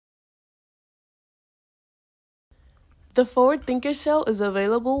The Forward Thinker Show is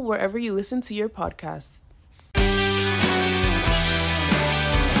available wherever you listen to your podcasts.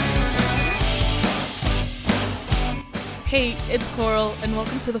 Hey, it's Coral, and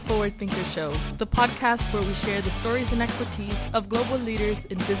welcome to the Forward Thinker Show, the podcast where we share the stories and expertise of global leaders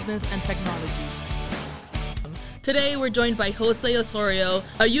in business and technology. Today, we're joined by Jose Osorio,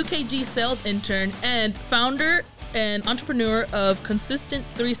 a UKG sales intern and founder and entrepreneur of Consistent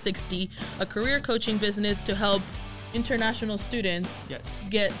 360, a career coaching business to help international students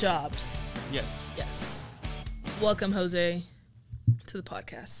get jobs. Yes. Welcome, Jose, to the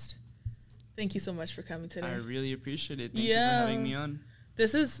podcast. Thank you so much for coming today. I really appreciate it. Thank you for having me on.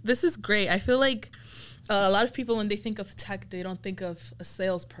 This is great. I feel like a lot of people, when they think of tech, they don't think of a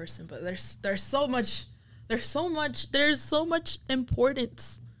salesperson, but there's so much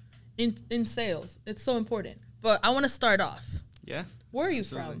importance in sales. It's so important. But I want to start off. Yeah. Where are you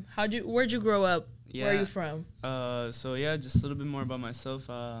from? Where'd you grow up? Yeah. Where are you from? Just a little bit more about myself.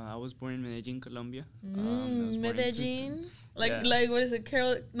 I was born in Medellin, Colombia. Medellin. Like what is it?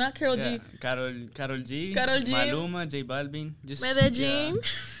 Carol G. Karol G. Maluma, J Balvin. Medellin.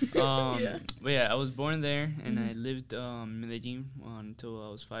 Yeah. But yeah, I was born there, and I lived in Medellin until I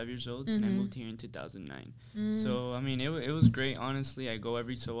was 5 years old, and I moved here in 2009. So, I mean, it was great, honestly. I go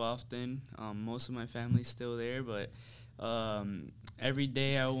every so often. Most of my family's still there, but every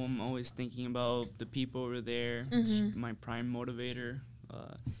day I'm always thinking about the people over there. It's my prime motivator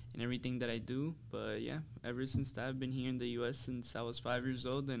in everything that I do. But yeah, ever since that, I've been here in the U.S. since I was 5 years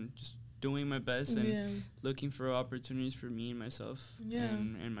old, and just doing my best and looking for opportunities for me and myself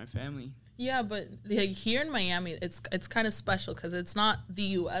and my family. Yeah, but like here in Miami, it's kind of special because it's not the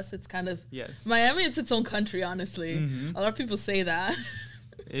U.S. It's kind of Miami. It's its own country, honestly. A lot of people say that.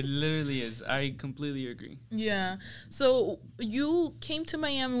 It literally is. I completely agree. Yeah. So you came to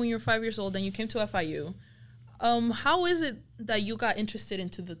Miami when you were 5 years old, and you came to FIU. How is it that you got interested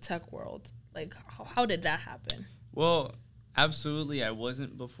into the tech world? Like, how did that happen? Well, absolutely, I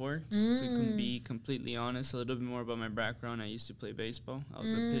wasn't before. Just to be completely honest, a little bit more about my background. I used to play baseball. I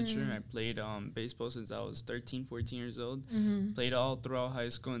was a pitcher. I played baseball since I was 13, 14 years old. Played all throughout high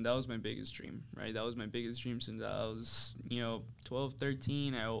school, and that was my biggest dream, right? That was my biggest dream since I was, 12,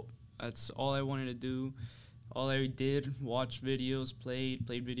 13. That's all I wanted to do. All I did, watch videos, played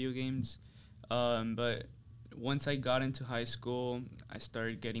video games. But once I got into high school, I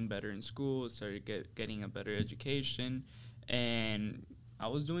started getting better in school, started getting a better education, and I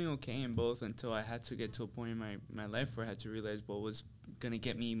was doing okay in both until I had to get to a point in my life where I had to realize what was going to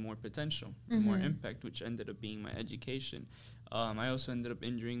get me more potential, more impact, which ended up being my education. I also ended up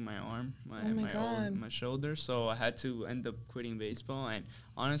injuring my arm, my shoulder, so I had to end up quitting baseball, and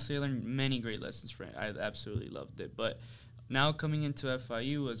honestly, I learned many great lessons from it. I absolutely loved it, but now coming into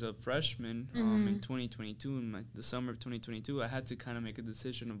FIU as a freshman in 2022, in the summer of 2022, I had to kind of make a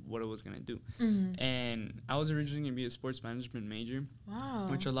decision of what I was going to do. And I was originally going to be a sports management major,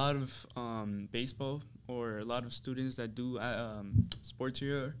 which a lot of baseball or a lot of students that do sports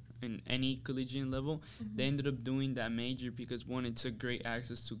here in any collegiate level, they ended up doing that major because, one, it's a great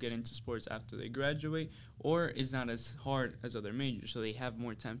access to get into sports after they graduate, or it's not as hard as other majors, so they have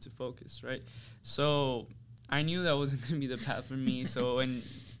more time to focus, right? So I knew that wasn't going to be the path for me, so in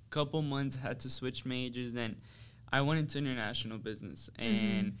a couple months I had to switch majors. Then I went into international business,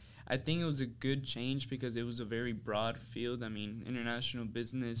 and I think it was a good change because it was a very broad field. I mean, international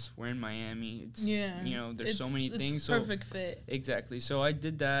business, we're in Miami. It's, there's so many things. It's perfect fit. Exactly. So I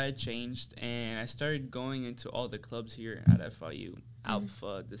did that, I changed, and I started going into all the clubs here at FIU.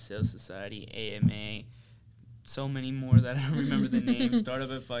 Alpha, the Sales Society, AMA, so many more that I don't remember the names. Startup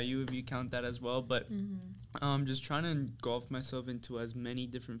FIU, if you count that as well. But just trying to engulf myself into as many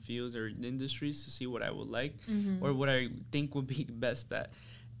different fields or industries to see what I would like or what I think would be best at.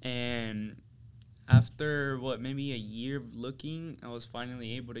 And after, maybe a year of looking, I was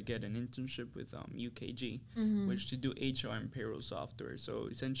finally able to get an internship with UKG, which to do HR and payroll software. So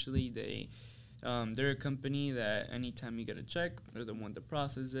essentially, they're a company that anytime you get a check, they're the one that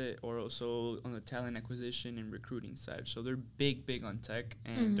processes it, or also on the talent acquisition and recruiting side. So they're big on tech,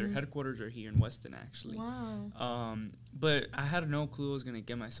 and their headquarters are here in Weston, actually. Wow. But I had no clue I was going to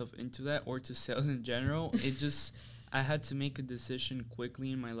get myself into that or to sales in general. It just, I had to make a decision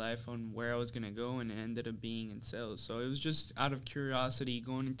quickly in my life on where I was going to go, and it ended up being in sales. So it was just out of curiosity,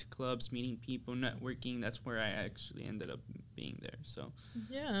 going into clubs, meeting people, networking. That's where I actually ended up being there. So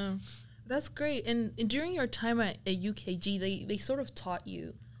yeah. That's great. And during your time at UKG, they sort of taught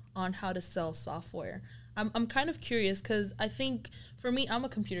you on how to sell software. I'm kind of curious because I think for me, I'm a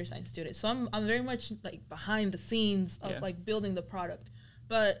computer science student, so I'm very much like behind the scenes of like building the product.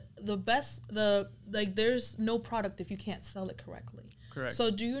 But there's no product if you can't sell it correctly. Correct. So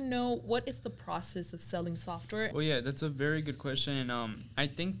do you know what is the process of selling software? Well, yeah, that's a very good question. And I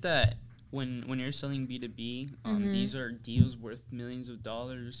think that when you're selling B2B, these are deals worth millions of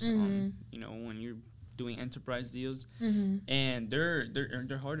dollars. You know, when you're doing enterprise deals, and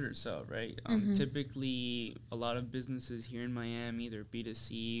they're harder to sell, right? Typically, a lot of businesses here in Miami, they're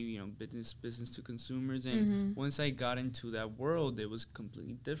B2C, you know, business to consumers. And once I got into that world, it was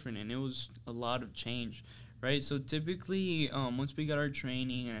completely different, and it was a lot of change, right? So typically, once we got our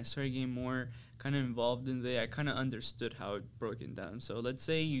training and I started getting more kind of involved in it, I kind of understood how it broken down. So let's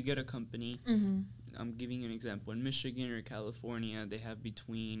say you get a company. I'm giving you an example. In Michigan or California, they have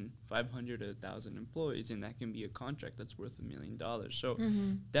between 500 to 1,000 employees, and that can be a contract that's worth $1 million. So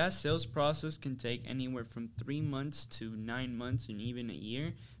that sales process can take anywhere from 3 months to 9 months and even a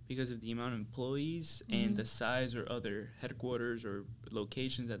year because of the amount of employees and the size or other headquarters or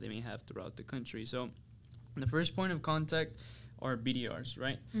locations that they may have throughout the country. So the first point of contact are BDRs,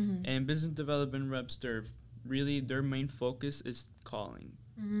 right? And business development reps, their main focus is calling,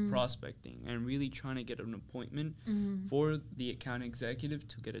 prospecting, and really trying to get an appointment for the account executive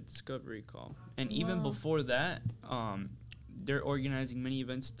to get a discovery call. And even before that, they're organizing many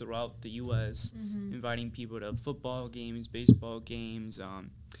events throughout the U.S., inviting people to football games, baseball games.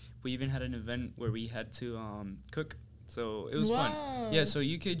 We even had an event where we had to cook, so it was fun. Yeah, so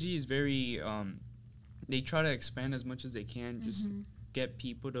UKG is very... they try to expand as much as they can, just get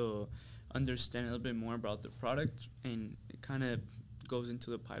people to understand a little bit more about the product, and it kind of goes into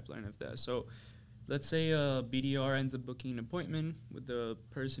the pipeline of that. So let's say a BDR ends up booking an appointment with the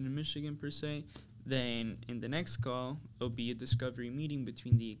person in Michigan per se. Then in the next call, it'll be a discovery meeting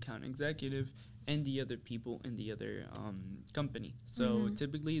between the account executive and the other people in the other company. So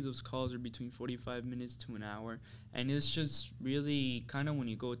typically those calls are between 45 minutes to an hour. And it's just really kind of when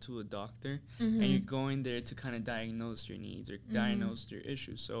you go to a doctor and you're going there to kind of diagnose your needs or diagnose your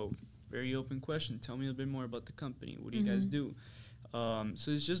issues. So very open question. Tell me a bit more about the company. What do you guys do?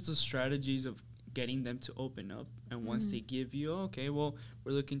 So it's just the strategies of getting them to open up. And once they give you, okay, well,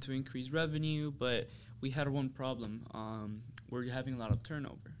 we're looking to increase revenue, but we had one problem. We're having a lot of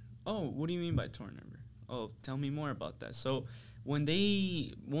turnover. Oh, what do you mean by turnover? Oh, tell me more about that. So one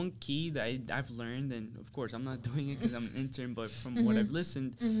key that I've learned, and of course I'm not doing it because I'm an intern, but from what I've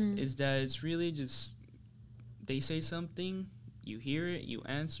listened, is that it's really just they say something, you hear it, you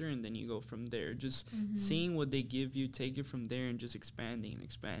answer, and then you go from there. Just seeing what they give you, take it from there, and just expanding and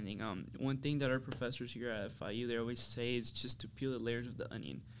expanding. One thing that our professors here at FIU, they always say is just to peel the layers of the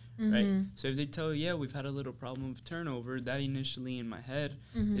onion. Right? So if they tell you, yeah, we've had a little problem of turnover, that initially in my head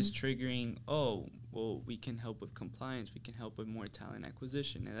is triggering, oh, well, we can help with compliance, we can help with more talent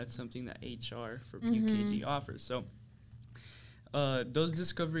acquisition, and that's something that HR for UKG offers. So those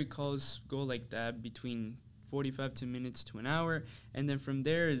discovery calls go like that, between 45 minutes to an hour, and then from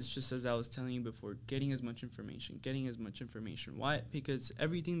there is just as I was telling you before, getting as much information. Why? Because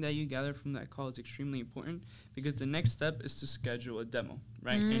everything that you gather from that call is extremely important, because the next step is to schedule a demo,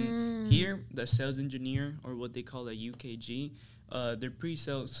 right? And here, the sales engineer, or what they call a UKG, they're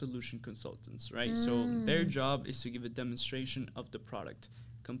pre-sales solution consultants, right? So their job is to give a demonstration of the product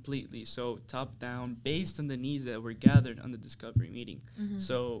completely, so top down, based on the needs that were gathered on the discovery meeting.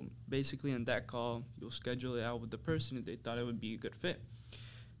 So basically on that call, you'll schedule it out with the person if they thought it would be a good fit.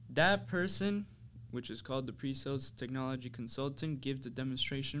 That person, which is called the pre-sales technology consultant, gives the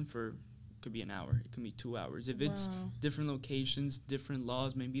demonstration for, it could be an hour, it could be 2 hours. If it's different locations, different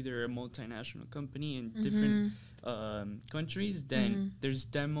laws, maybe they're a multinational company in different countries, then there's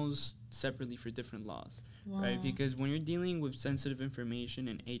demos separately for different laws. Right, because when you're dealing with sensitive information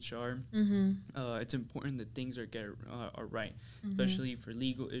in HR, it's important that things are right, especially for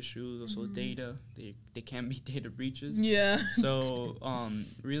legal issues, also data. They can be data breaches. Yeah. So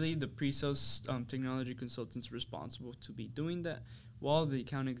really, the pre-sales technology consultant's responsible to be doing that, while the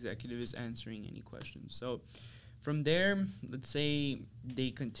account executive is answering any questions. So from there, let's say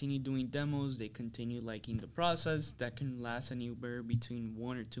they continue doing demos, they continue liking the process. That can last anywhere between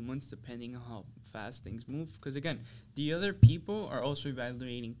 1 or 2 months, depending on how fast things move. Because again, the other people are also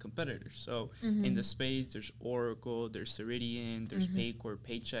evaluating competitors. So in the space, there's Oracle, there's Ceridian, there's Paycor,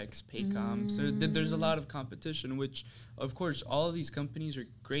 Paychex, Paycom. So there's a lot of competition, which of course all of these companies are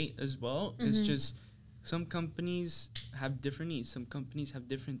great as well. It's just some companies have different needs. Some companies have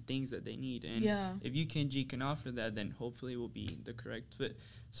different things that they need. And if UKG can offer that, then hopefully it will be the correct fit.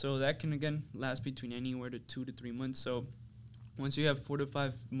 So that can, again, last between anywhere to 2 to 3 months. So once you have 4 to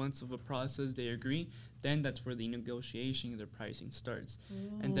 5 months of a process, they agree, then that's where the negotiation, the pricing starts.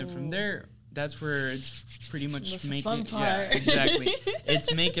 And then from there, that's where it's pretty much That's the make fun it. part. Yeah, exactly.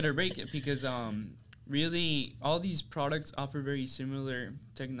 It's make it or break it because really all these products offer very similar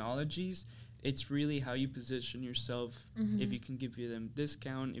technologies. It's really how you position yourself. If you can give them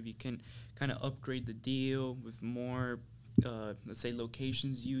discount, if you can kind of upgrade the deal with more, let's say,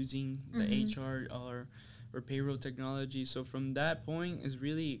 locations using the HR or payroll technology. So from that point, is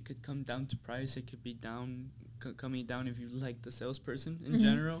really it could come down to price. It could be coming down if you like the salesperson in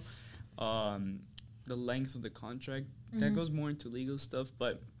general. The length of the contract that goes more into legal stuff,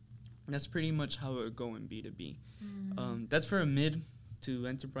 but that's pretty much how it would go in B2B. That's for a mid to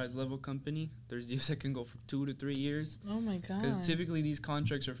enterprise level company. There's deals that can go for 2 to 3 years. Oh my god! Because typically these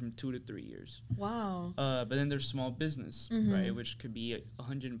contracts are from 2 to 3 years. Wow. But then there's small business, right, which could be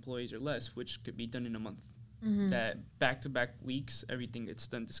 100 employees or less, which could be done in a month. That back-to-back weeks, everything gets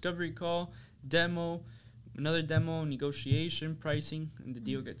done. Discovery call, demo, another demo, negotiation, pricing, and the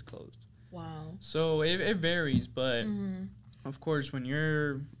deal gets closed. Wow. So it varies, but of course, when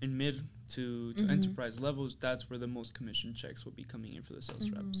you're in mid to enterprise levels, that's where the most commission checks will be coming in for the sales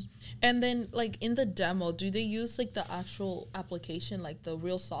reps. And then, like, in the demo, do they use, like, the actual application, like, the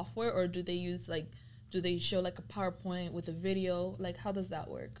real software, or do they use, like, do they show, like, a PowerPoint with a video? Like, how does that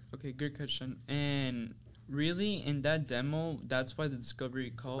work? Okay, good question. And really, in that demo, that's why the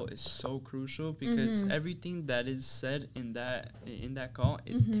discovery call is so crucial, because everything that is said in that call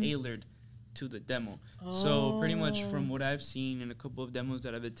is tailored to the demo. So pretty much from what I've seen in a couple of demos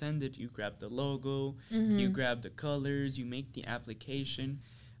that I've attended, you grab the logo, you grab the colors, you make the application.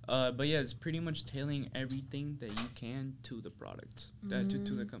 But yeah, it's pretty much tailoring everything that you can to the product,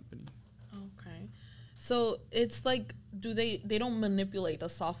 to the company. Okay. So it's like, they don't manipulate the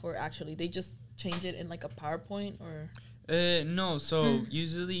software actually, they just change it in like a PowerPoint or? No, so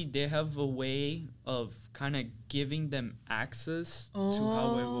usually they have a way of kind of giving them access to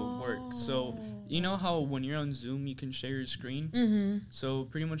how it will work. So you know how when you're on Zoom, you can share your screen? So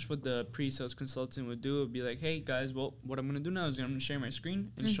pretty much what the pre-sales consultant would do would be like, hey guys, well, what I'm going to do now is I'm going to share my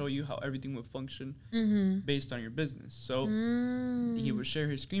screen and show you how everything will function based on your business. So he would share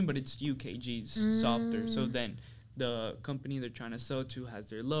his screen, but it's UKG's software. So then the company they're trying to sell to has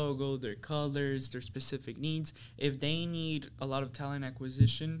their logo, their colors, their specific needs. If they need a lot of talent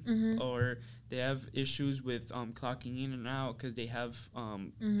acquisition or they have issues with clocking in and out because they have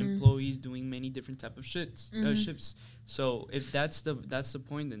employees doing many different type of shifts. So if that's the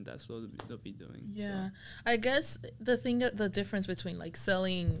point, then that's what they'll be doing. Yeah, so I guess the difference between like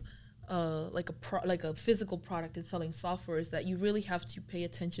selling like a physical product and selling software is that you really have to pay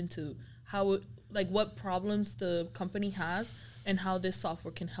attention to how it, like what problems the company has and how this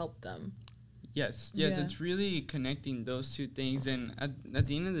software can help them. Yes, it's really connecting those two things. And at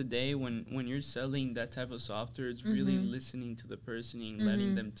the end of the day, when you're selling that type of software, it's really listening to the person and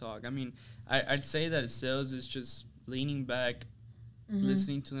letting them talk. I mean, I'd say that sales is just leaning back,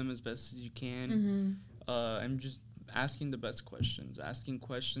 listening to them as best as you can, and just asking the best questions, asking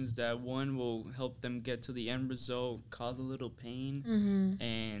questions that one will help them get to the end result, cause a little pain,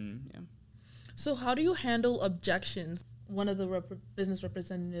 and yeah. So how do you handle objections? One of the business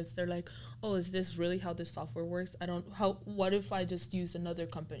representatives, they're like, oh, is this really how this software works? What if I just use another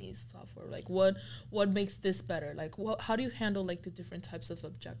company's software? Like, what makes this better? Like, how do you handle, like, the different types of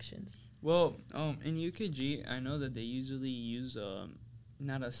objections? Well, in UKG, I know that they usually use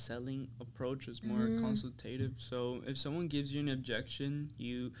not a selling approach, it's more consultative. So if someone gives you an objection,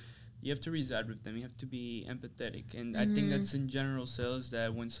 you have to reside with them. You have to be empathetic. And I think that's in general sales,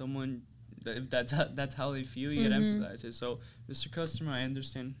 that when someone, if that's how they feel, you gotta empathize it. So, Mr. Customer, I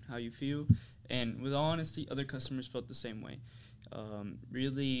understand how you feel, and with all honesty, other customers felt the same way.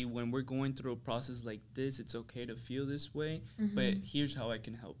 Really, when we're going through a process like this, it's okay to feel this way, but here's how I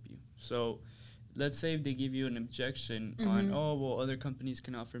can help you. So, let's say if they give you an objection on, oh, well, other companies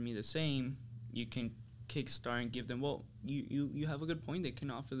can offer me the same, you can kickstart and give them, well, you have a good point, they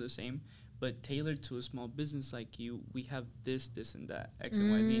can offer the same, but tailored to a small business like you, we have this, and that, X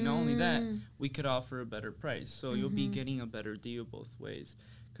and Y, Z. Not only that, we could offer a better price. So you'll be getting a better deal both ways.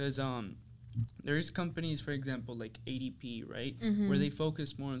 Because there's companies, for example, like ADP, right, where they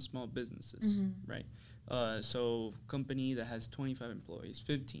focus more on small businesses, right? So company that has 25 employees,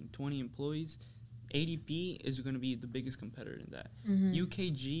 15, 20 employees, ADP is going to be the biggest competitor in that.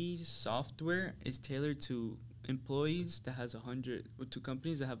 UKG's software is tailored to employees that has 100, or to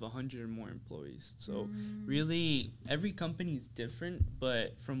companies that have 100 or more employees. So really, every company is different,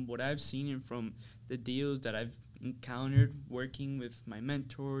 but from what I've seen and from the deals that I've encountered working with my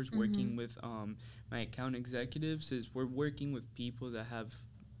mentors, working with my account executives, is we're working with people that have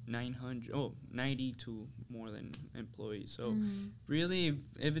 90 to more than employees. So really,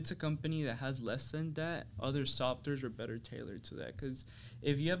 if it's a company that has less than that, other softwares are better tailored to that. Because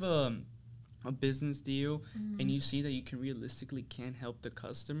if you have a business deal and you see that you can realistically can't help the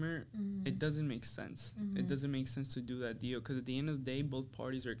customer, it doesn't make sense. It doesn't make sense to do that deal, because at the end of the day, both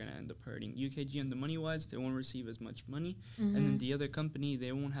parties are going to end up hurting. UKG on the money-wise, they won't receive as much money, and then the other company,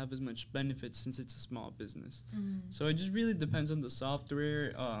 they won't have as much benefits since it's a small business. So it just really depends on the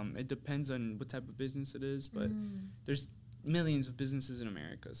software. It depends on what type of business it is, but there's millions of businesses in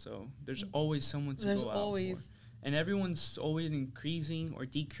America, so there's always someone to go out for. And everyone's always increasing or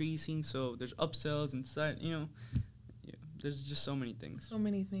decreasing, so there's upsells and there's just so many things. So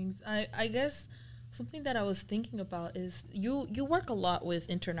many things. I guess something that I was thinking about is you work a lot with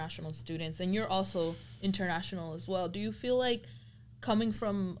international students, and you're also international as well. Do you feel like coming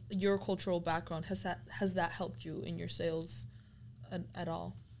from your cultural background, has that helped you in your sales at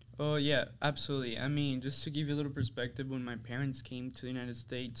all? Oh, yeah, absolutely. I mean, just to give you a little perspective, when my parents came to the United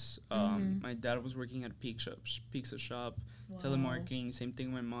States, my dad was working at a pizza shop, telemarketing, same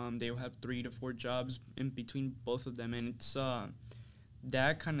thing with my mom. They will have 3 to 4 jobs in between both of them. And it's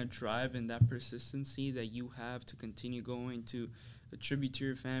that kind of drive and that persistency that you have to continue going to attribute to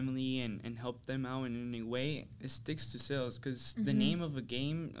your family and help them out in any way. It sticks to sales, because the name of a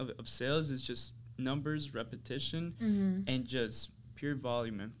game of sales is just numbers, repetition, and just pure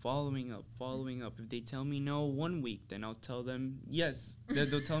volume and following up. If they tell me no 1 week, then I'll tell them yes.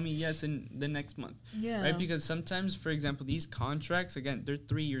 They'll tell me yes in the next month. Yeah. Right? Because sometimes, for example, these contracts, again, they're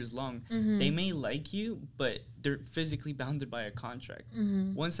 3 years long. They may like you, but they're physically bounded by a contract.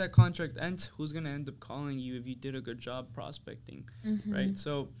 Once that contract ends, who's going to end up calling you if you did a good job prospecting? Right?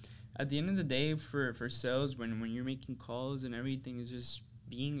 So at the end of the day, for sales, when you're making calls and everything, is just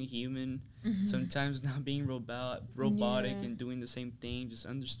being a human, sometimes not being robotic and doing the same thing, just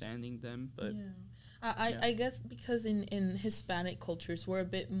understanding them. But I guess because in Hispanic cultures, we're a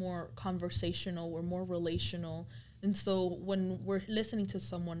bit more conversational, we're more relational. And so when we're listening to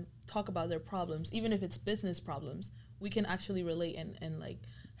someone talk about their problems, even if it's business problems, we can actually relate and like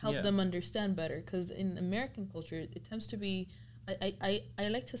help them understand better. Because in American culture, it tends to be, I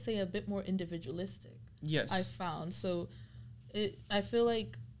like to say, a bit more individualistic. Yes. I found. So I feel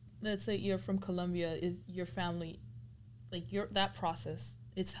like, let's say you're from Colombia, is your family, like that process,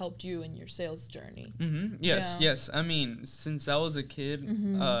 it's helped you in your sales journey. Yes. I mean, since I was a kid,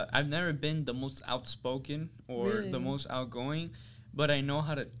 I've never been the most outspoken or the most outgoing, but I know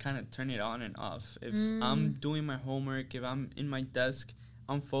how to kind of turn it on and off. If I'm doing my homework, if I'm in my desk,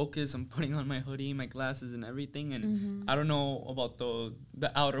 I'm focused, I'm putting on my hoodie, my glasses and everything, and I don't know about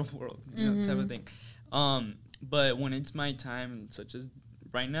the outer world, type of thing. But when it's my time, such as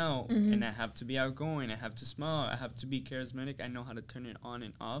right now, and I have to be outgoing, I have to smile, I have to be charismatic, I know how to turn it on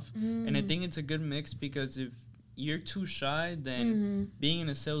and off. And I think it's a good mix, because if you're too shy, then being in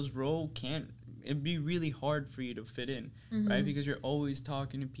a sales role it'd be really hard for you to fit in, right? Because you're always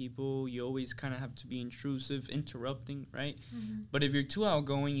talking to people, you always kind of have to be intrusive, interrupting, right? But if you're too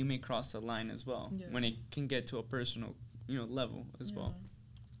outgoing, you may cross the line as well, when it can get to a personal, level as well.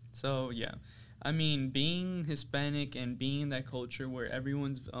 So, yeah. I mean, being Hispanic and being in that culture where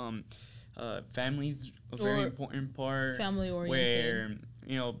everyone's family's a very important part, family-oriented,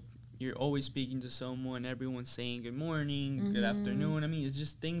 where, you're always speaking to someone, everyone's saying good morning, good afternoon. I mean, it's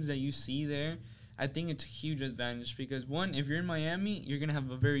just things that you see there. I think it's a huge advantage, because, one, if you're in Miami, you're going to have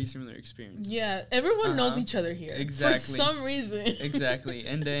a very similar experience. Yeah, everyone knows each other here. Exactly. For some reason. Exactly.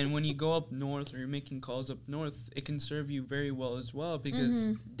 And then when you go up north, or you're making calls up north, it can serve you very well as well,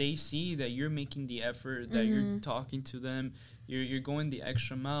 because they see that you're making the effort, that you're talking to them, you're going the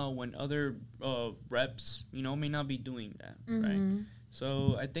extra mile, when other reps, may not be doing that, right?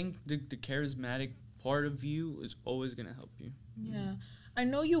 So I think the charismatic part of you is always going to help you. Yeah. I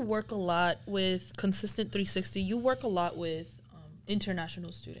know you work a lot with Consistent 360. You work a lot with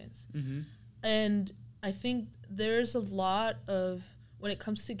international students. And I think there's a lot of, when it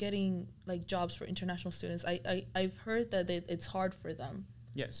comes to getting like jobs for international students, I've heard that it's hard for them.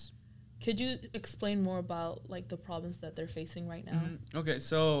 Yes. Could you explain more about like the problems that they're facing right now? Okay,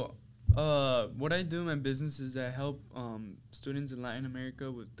 so what I do in my business is I help students in Latin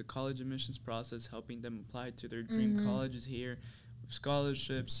America with the college admissions process, helping them apply to their dream colleges here,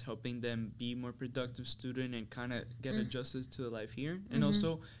 scholarships, helping them be more productive student and kind of get adjusted to the life here, and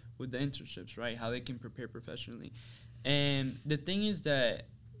also with the internships, right, how they can prepare professionally. And the thing is that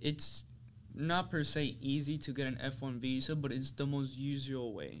it's not per se easy to get an F1 visa, but it's the most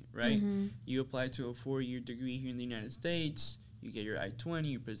usual way, right? You apply to a 4-year degree here in the United States, you get your I-20,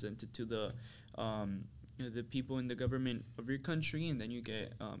 you present it to the the people in the government of your country, and then you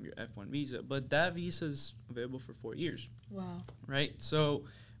get your F1 visa. But that visa is available for 4 years. Wow. Right? So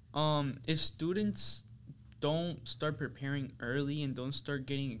if students don't start preparing early and don't start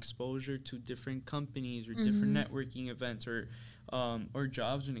getting exposure to different companies or different networking events or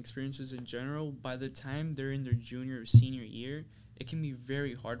jobs and experiences in general, by the time they're in their junior or senior year, it can be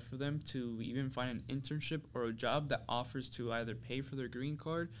very hard for them to even find an internship or a job that offers to either pay for their green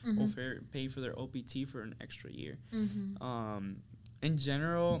card or pay for their OPT for an extra year. In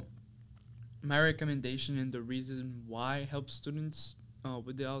general, my recommendation and the reason why I help students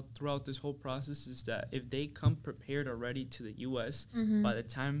throughout this whole process is that if they come prepared already to the U.S., by the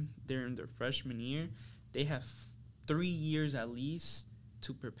time they're in their freshman year, they have 3 years at least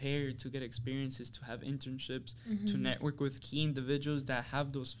to prepare, to get experiences, to have internships, to network with key individuals that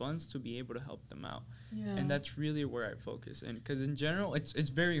have those funds to be able to help them out. Yeah. And that's really where I focus. And because in general, it's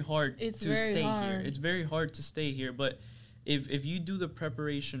very hard to stay here. It's very hard to stay here. But if you do the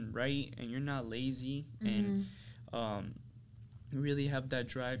preparation right and you're not lazy and really have that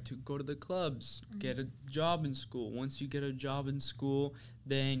drive to go to the clubs, get a job in school. Once you get a job in school,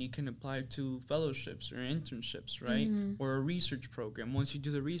 then you can apply to fellowships or internships, right? Or a research program. Once you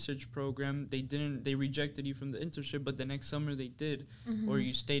do the research program, they rejected you from the internship, but the next summer they did. Or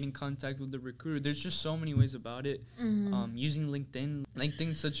you stayed in contact with the recruiter. There's just so many ways about it. Using LinkedIn.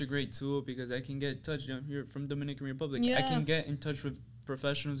 LinkedIn's such a great tool because I can get in touch. You're from Dominican Republic. Yeah. I can get in touch with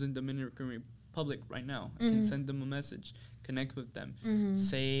professionals in Dominican Republic right now. I can send them a message, connect with them,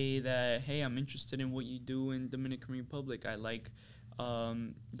 say that, hey, I'm interested in what you do in Dominican Republic. I like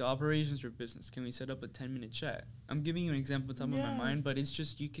the operations or business. Can we set up a 10-minute chat? I'm giving you an example top of my mind, but it's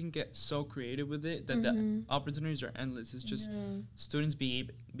just you can get so creative with it that the opportunities are endless. It's just students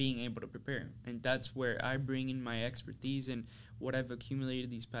being able to prepare. And that's where I bring in my expertise and what I've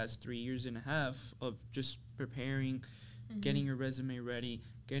accumulated these past 3 years and a half of just preparing, getting your resume ready,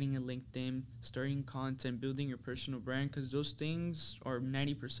 getting a LinkedIn, starting content, building your personal brand, because those things are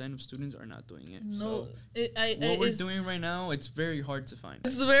 90% of students are not doing it. No, so what we're doing right now, it's very hard to find.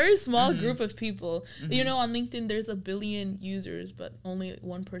 It's a very small group of people. You know, on LinkedIn, there's 1 billion users, but only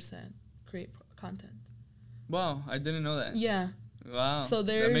 1% create content. Wow, I didn't know that. Yeah. Wow. So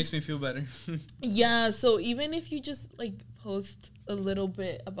that makes me feel better. Yeah. So even if you just post a little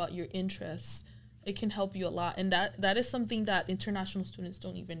bit about your interests, it can help you a lot. And that is something that international students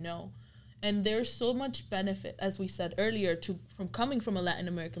don't even know. And there's so much benefit, as we said earlier, from coming from a Latin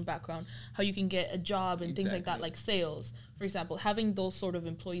American background, how you can get a job and things like that, like sales, for example, having those sort of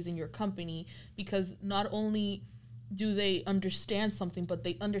employees in your company, because not only do they understand something, but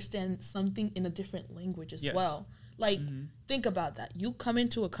they understand something in a different language as well. Think about that. You come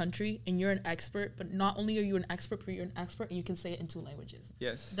into a country and you're an expert, but not only are you an expert, but you're an expert and you can say it in 2 languages.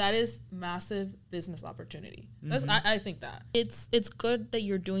 Yes. That is massive business opportunity. I think that. It's good that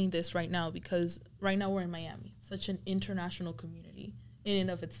you're doing this right now, because right now we're in Miami. It's such an international community in and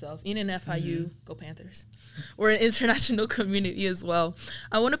of itself. In FIU, go Panthers. We're an international community as well.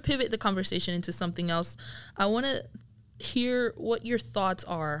 I want to pivot the conversation into something else. I want to hear what your thoughts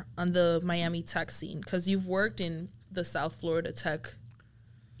are on the Miami tech scene, because you've worked in the South Florida tech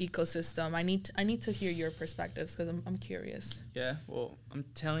ecosystem. I need to hear your perspectives, because I'm curious. Yeah, well, I'm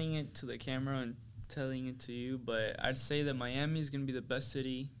telling it to the camera and telling it to you, but I'd say that Miami is going to be the best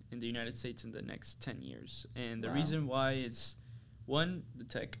city in the United States in the next 10 years. And the reason why is, one, the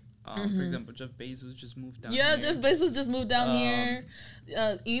tech. For example, Jeff Bezos just moved down here. Yeah, Jeff Bezos just moved down here.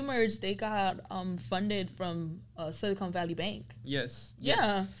 Emerge, they got funded from Silicon Valley Bank. Yes.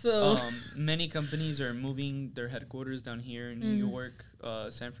 Yeah, so... many companies are moving their headquarters down here in New York,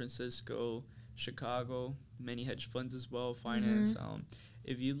 San Francisco, Chicago, many hedge funds as well, finance.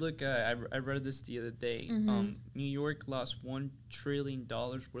 If you look at, I read this the other day, New York lost $1 trillion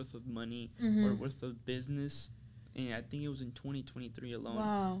worth of money or worth of business, and I think it was in 2023 alone.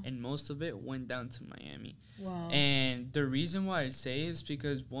 Wow. And most of it went down to Miami. Wow. And the reason why I say is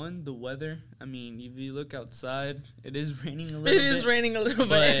because, one, the weather. I mean, if you look outside, it is raining a little bit. It is raining a little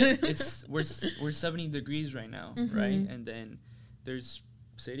bit. But we're 70 degrees right now, right? And then there's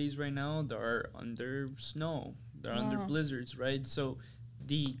cities right now that are under snow. They're under blizzards, right? So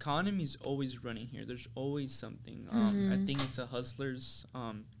the economy is always running here. There's always something. I think it's a hustler's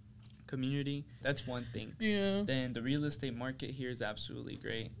community. That's one thing. Yeah. Then the real estate market here is absolutely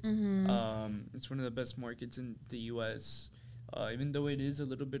great. It's one of the best markets in the U.S. Even though it is a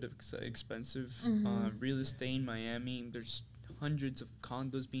little bit expensive, real estate in Miami, there's hundreds of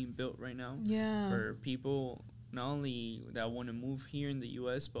condos being built right now for people not only that want to move here in the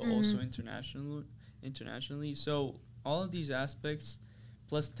U.S. but also internationally. So all of these aspects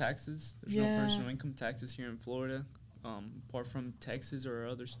plus taxes. There's no personal income taxes here in Florida. Apart from Texas or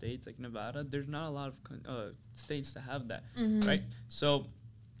other states like Nevada, there's not a lot of states that have that, right? So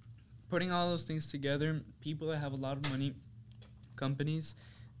putting all those things together, people that have a lot of money, companies,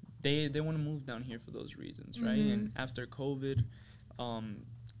 they want to move down here for those reasons, right? And after COVID,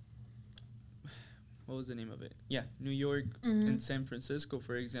 what was the name of it? Yeah, New York and San Francisco,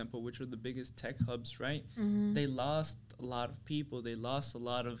 for example, which were the biggest tech hubs, right? They lost a lot of people. They lost a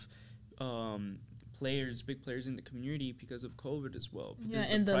lot of big players in the community because of COVID as well. Yeah,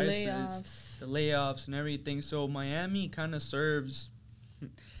 and the layoffs. The layoffs and everything. So Miami kind of serves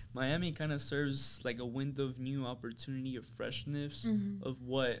like a window of new opportunity, of freshness, of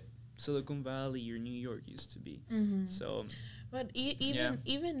what Silicon Valley or New York used to be. So, but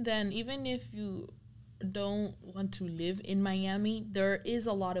even then, even if you don't want to live in Miami, there is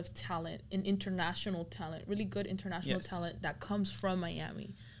a lot of talent, and international talent, really good international talent that comes from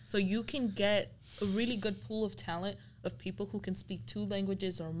Miami. So you can get a really good pool of talent of people who can speak 2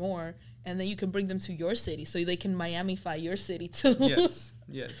 languages or more, and then you can bring them to your city so they can Miami-fy your city too. Yes.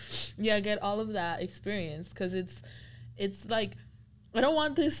 Yeah, get all of that experience, because it's like, I don't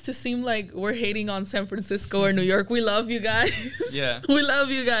want this to seem like we're hating on San Francisco or New York. We love you guys. Yeah. We love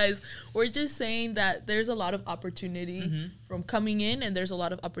you guys. We're just saying that there's a lot of opportunity from coming in, and there's a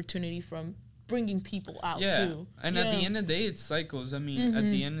lot of opportunity from bringing people out too. And at the end of the day, it's cycles. I mean, at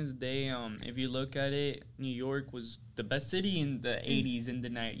the end of the day, if you look at it, New York was the best city in the 80s and the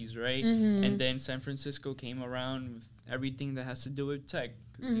 90s, right? And then San Francisco came around with everything that has to do with tech.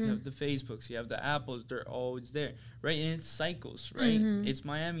 You have the Facebooks, you have the Apples, they're always there, right? And it's cycles, right? It's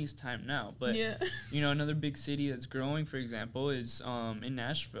Miami's time now. But, another big city that's growing, for example, is in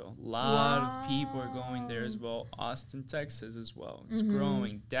Nashville. A lot of people are going there as well. Austin, Texas as well. It's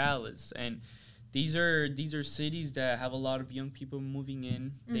growing. Dallas. And these are cities that have a lot of young people moving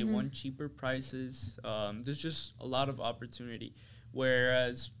in. They want cheaper prices. There's just a lot of opportunity.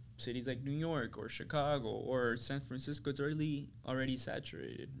 Whereas cities like New York or Chicago or San Francisco, it's already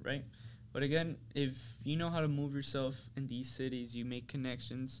saturated, right? But again, if you know how to move yourself in these cities, you make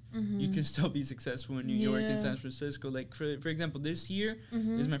connections, you can still be successful in New York and San Francisco. Like, for example, this year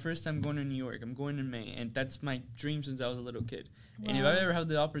is my first time going to New York. I'm going in May, and that's my dream since I was a little kid. Wow. And if I ever have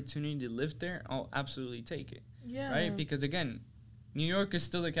the opportunity to live there, I'll absolutely take it, right? Because, again, New York is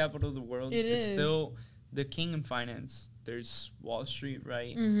still the capital of the world. It's still the king in finance. There's Wall Street,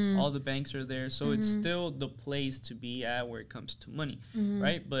 right? All the banks are there. So it's still the place to be at where it comes to money,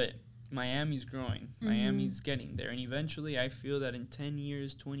 right? But Miami's growing. Miami's getting there. And eventually, I feel that in 10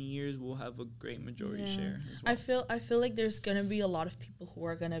 years, 20 years, we'll have a great majority share as well. I feel like there's going to be a lot of people who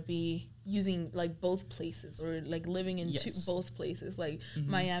are going to be using, like, both places, or, like, living in both places. Like,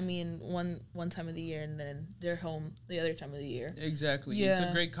 Miami in one time of the year, and then they're home the other time of the year. Exactly. Yeah. It's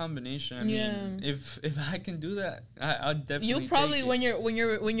a great combination. I mean, if I can do that, I'll definitely you probably, take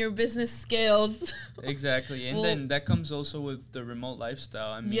it. when your business scales. Exactly. And then that comes also with the remote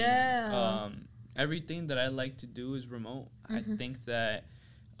lifestyle. I mean, everything that I like to do is remote. I think that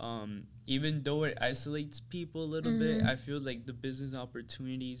even though it isolates people a little bit, I feel like the business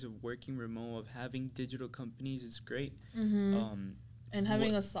opportunities of working remote, of having digital companies, is great. And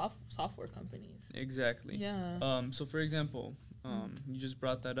having a software companies. Exactly. Yeah. So, for example, you just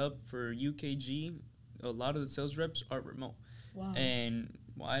brought that up. For UKG, a lot of the sales reps are remote. Wow. And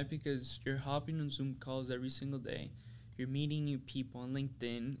why? Because you're hopping on Zoom calls every single day. You're meeting new people on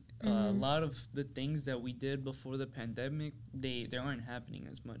LinkedIn. A lot of the things that we did before the pandemic, they aren't happening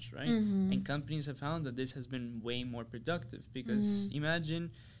as much, right? And companies have found that this has been way more productive, because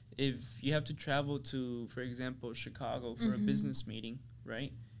imagine if you have to travel to, for example, Chicago for a business meeting,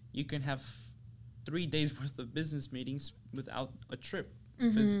 right? You can have 3 days worth of business meetings without a trip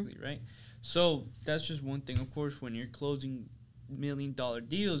physically, right? So that's just one thing. Of course, when you're closing $1 million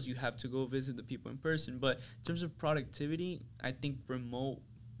deals, you have to go visit the people in person. But in terms of productivity, I think remote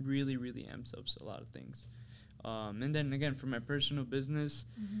really, really amps up a lot of things. And then again, for my personal business,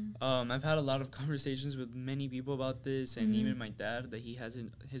 I've had a lot of conversations with many people about this, and even my dad, that he has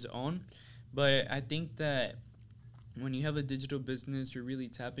his own. But I think that when you have a digital business, you're really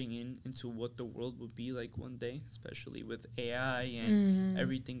tapping into what the world will be like one day, especially with AI and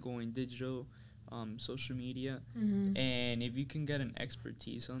everything going digital. Social media, and if you can get an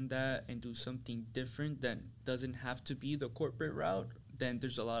expertise on that and do something different that doesn't have to be the corporate route, then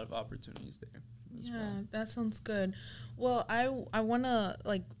there's a lot of opportunities there as well. That sounds good. Well, I want to,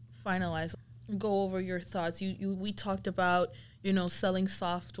 like, finalize, go over your thoughts. We talked about, selling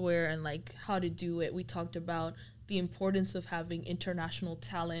software and, like, how to do it. We talked about the importance of having international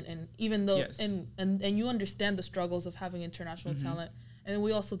talent, and even though and you understand the struggles of having international talent. And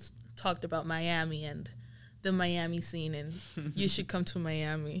we also talked about Miami and the Miami scene, and you should come to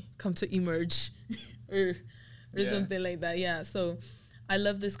Miami, come to Emerge, or something like that. Yeah. So I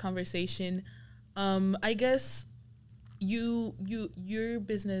love this conversation. I guess your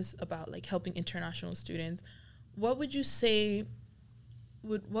business about like helping international students, what would you say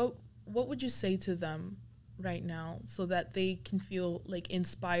what would you say to them right now so that they can feel like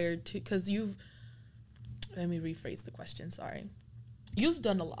inspired to, because let me rephrase the question, sorry. You've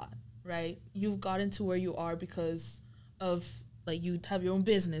done a lot, right? You've gotten to where you are because of, like, you have your own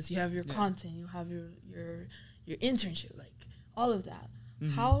business, you have your content, you have your internship, like all of that.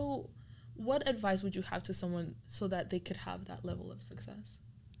 What advice would you have to someone so that they could have that level of success?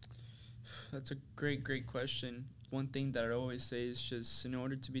 That's a great question. One thing that I always say is just, in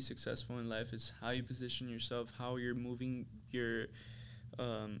order to be successful in life, is how you position yourself, how you're moving your,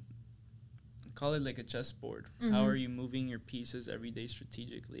 call it like a chessboard. How are you moving your pieces every day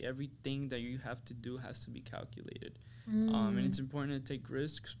strategically? Everything that you have to do has to be calculated. And it's important to take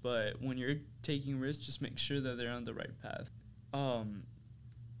risks, but when you're taking risks, just make sure that they're on the right path.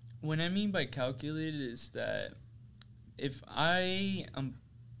 What I mean by calculated is that if I am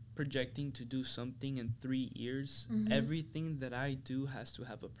projecting to do something in 3 years, everything that I do has to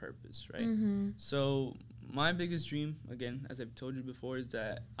have a purpose, right? So my biggest dream, again, as I've told you before, is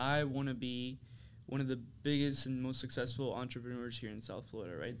that I want to be one of the biggest and most successful entrepreneurs here in South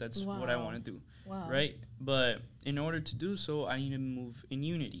Florida, right? That's what I want to do, right? But in order to do so, I need to move in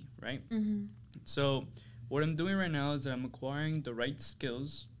unity, right? So what I'm doing right now is that I'm acquiring the right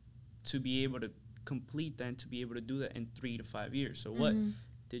skills to be able to complete that and to be able to do that in 3 to 5 years. So what?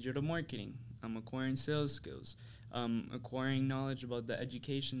 Digital marketing. I'm acquiring sales skills. Acquiring knowledge about the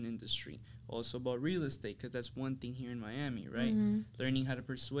education industry. Also about real estate, because that's one thing here in Miami, right? Learning how to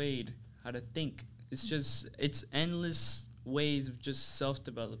persuade, how to think. It's endless ways of just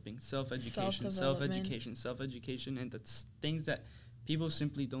self-developing, self-education, and that's things that people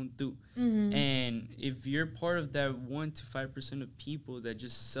simply don't do. And if you're part of that 1 to 5% of people that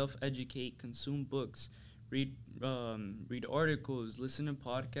just self-educate, consume books, read articles, listen to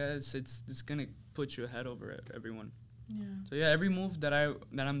podcasts, it's gonna put you ahead over everyone. So every move that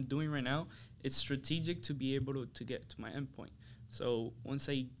I'm doing right now, it's strategic to be able to get to my endpoint. So once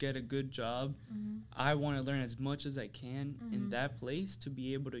I get a good job, I want to learn as much as I can in that place to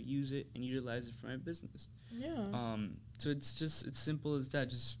be able to use it and utilize it for my business. So it's simple as that.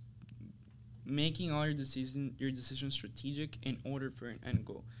 Just making all your decisions strategic in order for an end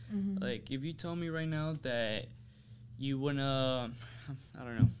goal. Like, if you tell me right now that you wanna, I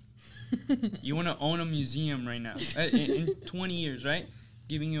don't know, you wanna own a museum right now in 20 years, right?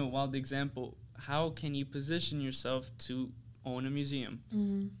 Giving you a wild example, how can you position yourself to own a museum?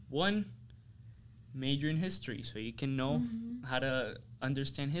 One, major in history, so you can know how to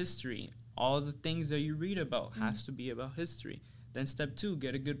understand history. All the things that you read about has to be about history. Then step 2,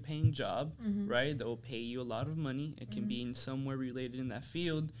 get a good paying job, right? That will pay you a lot of money. It can be in somewhere related in that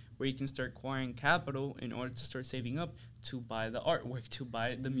field where you can start acquiring capital in order to start saving up to buy the artwork, to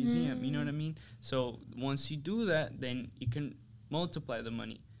buy the museum. You know what I mean? So once you do that, then you can multiply the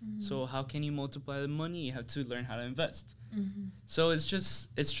money. So how can you multiply the money? You have to learn how to invest. So it's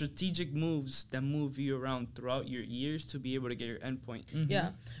strategic moves that move you around throughout your years to be able to get your endpoint.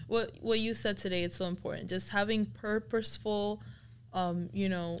 Yeah. What you said today is so important. Just having purposeful,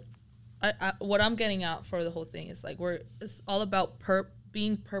 what I'm getting out for the whole thing is like it's all about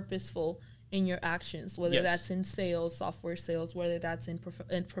being purposeful in your actions, whether that's in sales, software sales, whether that's in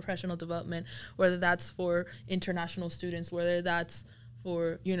professional development, whether that's for international students, whether that's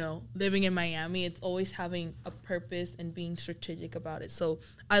for, living in Miami. It's always having a purpose and being strategic about it. So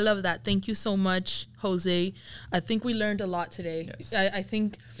I love that. Thank you so much, Jose. I think we learned a lot today. Yes. I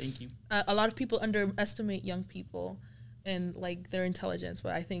think Thank you. A lot of people underestimate young people and like their intelligence,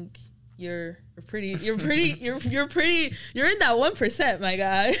 but I think you're in that 1%, my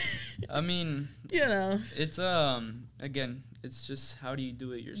guy. I mean, it's again, it's just, how do you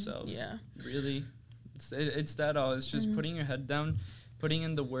do it yourself? Yeah. Really, it's that all. It's just putting your head down, putting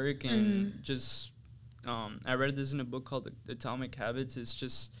in the work, and just I read this in a book called Atomic Habits. It's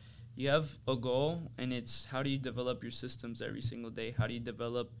just, you have a goal, and it's how do you develop your systems every single day? How do you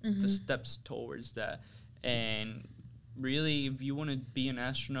develop the steps towards that? And really, if you want to be an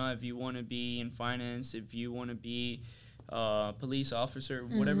astronaut, if you want to be in finance, if you want to be a police officer,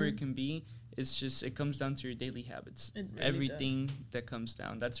 whatever it can be, it comes down to your daily habits. Really everything that comes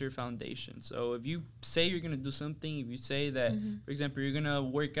down, that's your foundation. So if you say you're going to do something, if you say that, for example, you're going to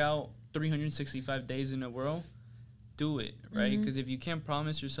work out 365 days in a row, do it, right? Because if you can't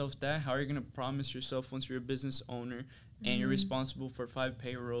promise yourself that, how are you going to promise yourself once you're a business owner and you're responsible for 5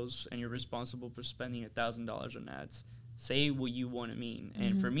 payrolls, and you're responsible for spending $1,000 on ads. Say what you want to mean.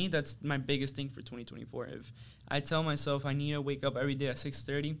 And for me, that's my biggest thing for 2024. If I tell myself I need to wake up every day at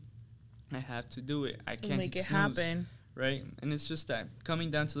 6:30, I have to do it. I can't make it snooze, happen. right? And it's just that,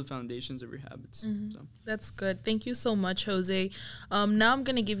 coming down to the foundations of your habits. So. That's good. Thank you so much, Jose. Now I'm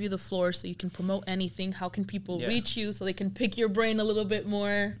going to give you the floor so you can promote anything. How can people reach you so they can pick your brain a little bit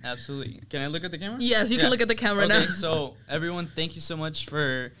more? Absolutely. Can I look at the camera? Yes, you can look at the camera now. Okay, so everyone, thank you so much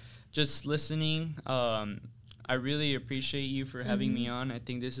for just listening. I really appreciate you for having me on. I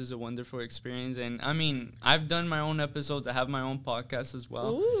think this is a wonderful experience. And, I mean, I've done my own episodes. I have my own podcast as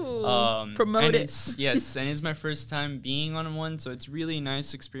well. Ooh, promote it. Yes, and it's my first time being on one, so it's really a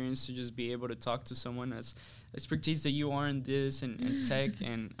nice experience to just be able to talk to someone as expertise that you are in this and tech,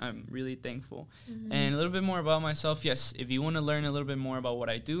 and I'm really thankful. And a little bit more about myself. Yes, if you want to learn a little bit more about what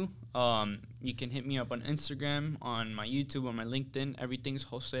I do, you can hit me up on Instagram, on my YouTube, on my LinkedIn. Everything's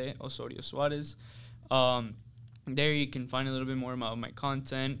Jose Osorio Suarez. There you can find a little bit more about my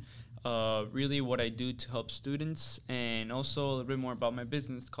content, really what I do to help students, and also a little bit more about my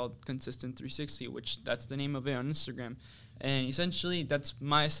business called Consistent 360, which that's the name of it on Instagram. And essentially, that's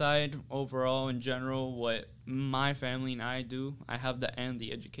my side overall in general, what my family and I do. I have the end,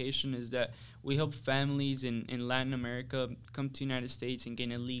 the education, is that we help families in Latin America come to the United States and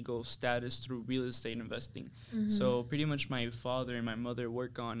gain a legal status through real estate investing. So pretty much my father and my mother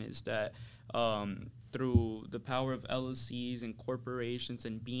work on is that through the power of LLCs and corporations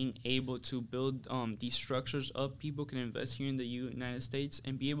and being able to build these structures up, people can invest here in the United States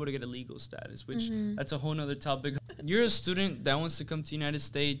and be able to get a legal status, which that's a whole nother topic. You're a student that wants to come to the United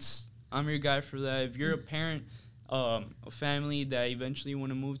States, I'm your guy for that. If you're a parent, a family that eventually want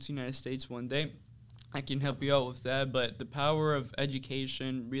to move to the United States one day, I can help you out with that. But the power of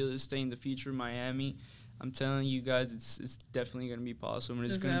education, real estate in the future, Miami, I'm telling you guys, it's definitely going to be possible.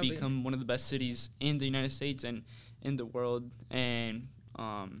 And it's going to become one of the best cities in the United States and in the world. And,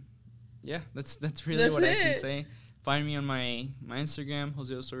 that's really what I can say. Find me on my Instagram,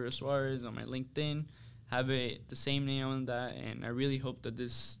 Jose Osorio Suarez, on my LinkedIn. Have it the same name on that. And I really hope that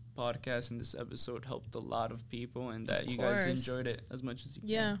this podcast and this episode helped a lot of people and that you guys enjoyed it as much as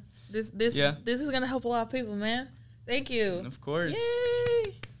you can. This is going to help a lot of people, man. Thank you. And of course.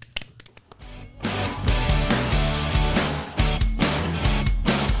 Yay!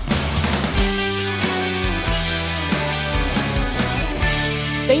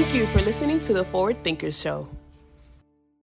 Thank you for listening to the Forward Thinkers Show.